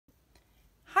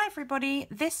everybody,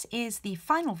 this is the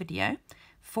final video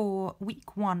for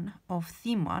week 1 of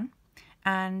theme 1,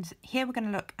 and here we're going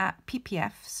to look at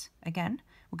PPFs again.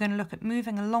 We're going to look at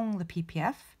moving along the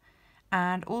PPF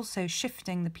and also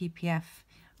shifting the PPF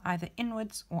either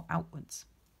inwards or outwards.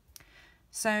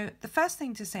 So the first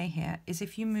thing to say here is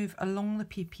if you move along the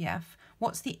PPF,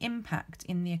 what's the impact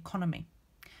in the economy?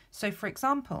 So for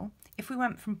example, if we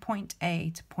went from point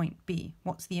A to point B,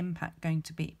 what's the impact going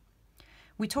to be?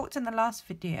 We talked in the last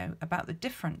video about the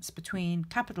difference between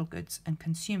capital goods and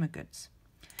consumer goods.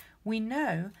 We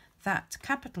know that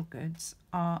capital goods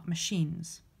are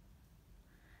machines.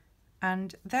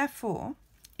 And therefore,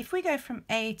 if we go from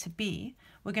A to B,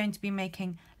 we're going to be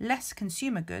making less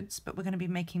consumer goods, but we're going to be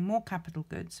making more capital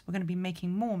goods. We're going to be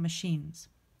making more machines.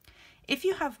 If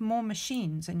you have more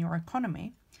machines in your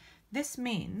economy, this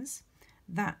means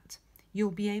that you'll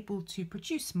be able to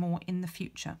produce more in the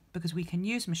future because we can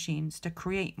use machines to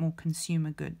create more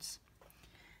consumer goods.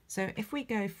 So if we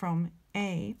go from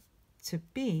A to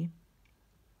B,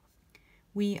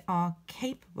 we are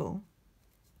capable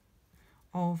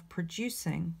of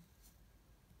producing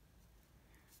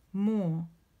more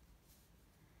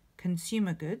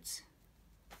consumer goods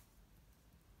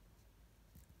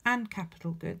and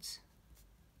capital goods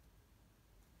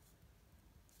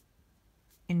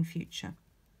in future.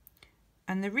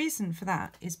 And the reason for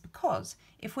that is because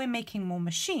if we're making more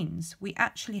machines, we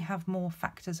actually have more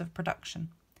factors of production.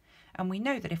 And we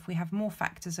know that if we have more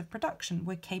factors of production,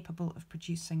 we're capable of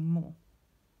producing more.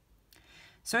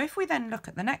 So if we then look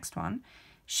at the next one,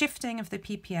 shifting of the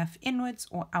PPF inwards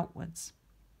or outwards.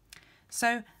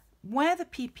 So where the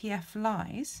PPF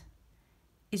lies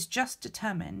is just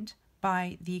determined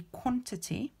by the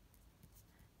quantity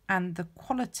and the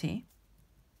quality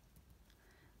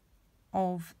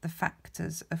of the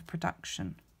factors of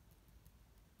production.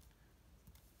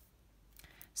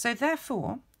 So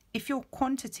therefore, if your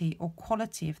quantity or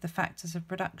quality of the factors of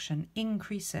production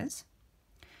increases,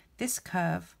 this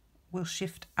curve will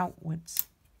shift outwards.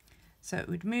 So it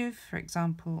would move, for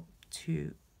example,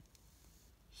 to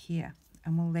here,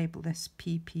 and we'll label this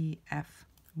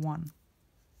PPF1.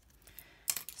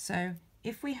 So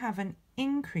if we have an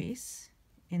increase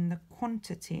in the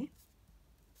quantity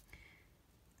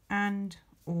and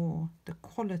or the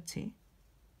quality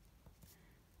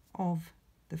of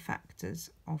the factors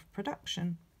of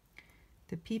production,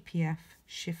 the PPF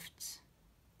shifts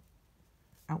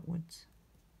outwards.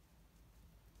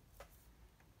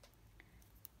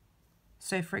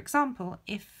 So for example,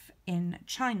 if in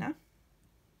China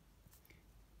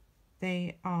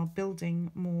they are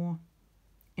building more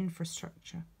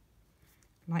infrastructure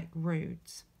like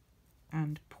roads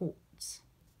and ports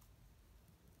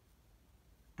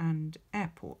and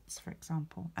airports, for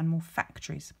example, and more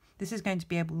factories, this is going to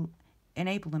be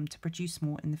enable them to produce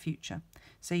more in the future.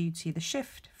 So you'd see the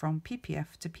shift from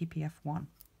PPF to PPF1.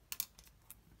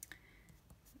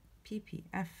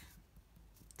 PPF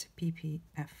to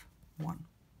PPF1.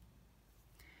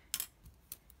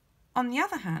 On the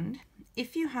other hand,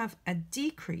 if you have a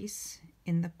decrease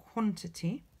in the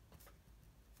quantity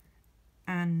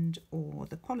and or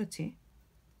the quality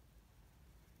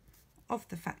of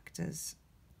the factors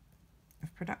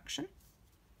of production,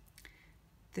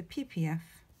 the PPF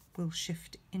will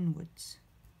shift inwards.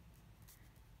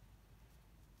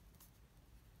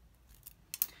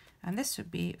 And this would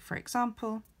be, for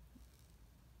example,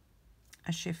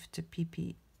 a shift to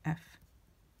PPF2.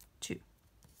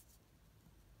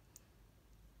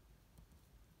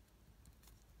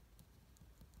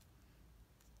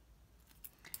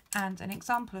 And an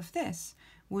example of this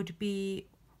would be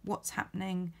what's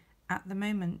happening at the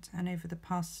moment and over the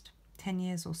past 10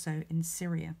 years or so in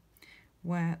Syria,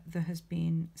 where there has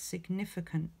been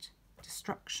significant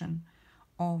destruction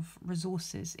of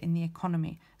resources in the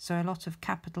economy. So a lot of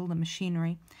capital, the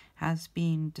machinery, has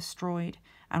been destroyed,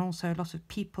 and also a lot of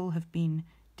people have been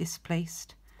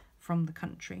displaced from the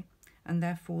country, and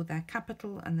therefore their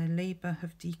capital and their labour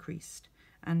have decreased,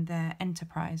 and their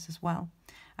enterprise as well.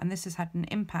 And this has had an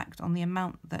impact on the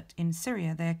amount that in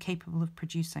Syria they are capable of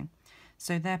producing.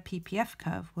 So their PPF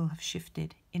curve will have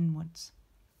shifted inwards.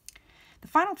 The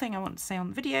final thing I want to say on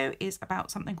the video is about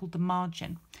something called the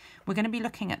margin. We're going to be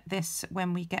looking at this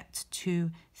when we get to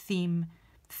theme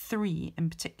 3 in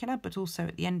particular, but also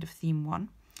at the end of theme 1.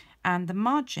 And the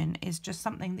margin is just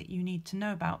something that you need to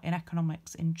know about in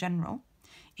economics in general.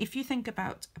 If you think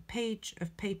about a page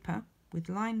of paper with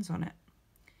lines on it,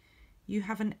 you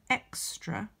have an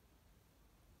extra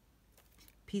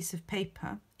piece of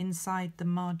paper inside the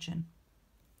margin.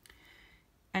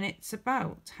 And it's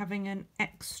about having an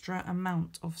extra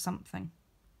amount of something.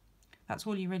 That's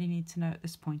all you really need to know at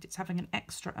this point. It's having an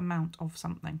extra amount of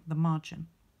something, the margin.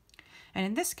 And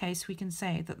in this case, we can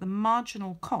say that the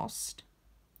marginal cost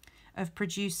of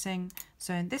producing,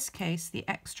 so in this case, the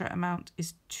extra amount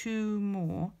is 2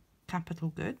 more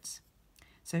capital goods.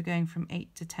 So going from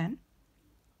 8 to 10.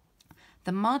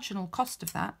 The marginal cost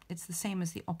of that, it's the same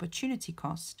as the opportunity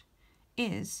cost,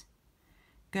 is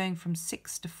going from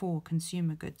 6 to 4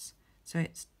 consumer goods. So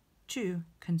it's 2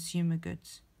 consumer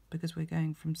goods because we're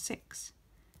going from 6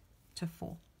 to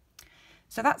 4.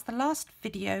 So that's the last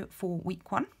video for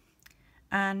week 1.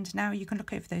 And now you can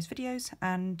look over those videos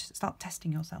and start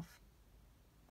testing yourself.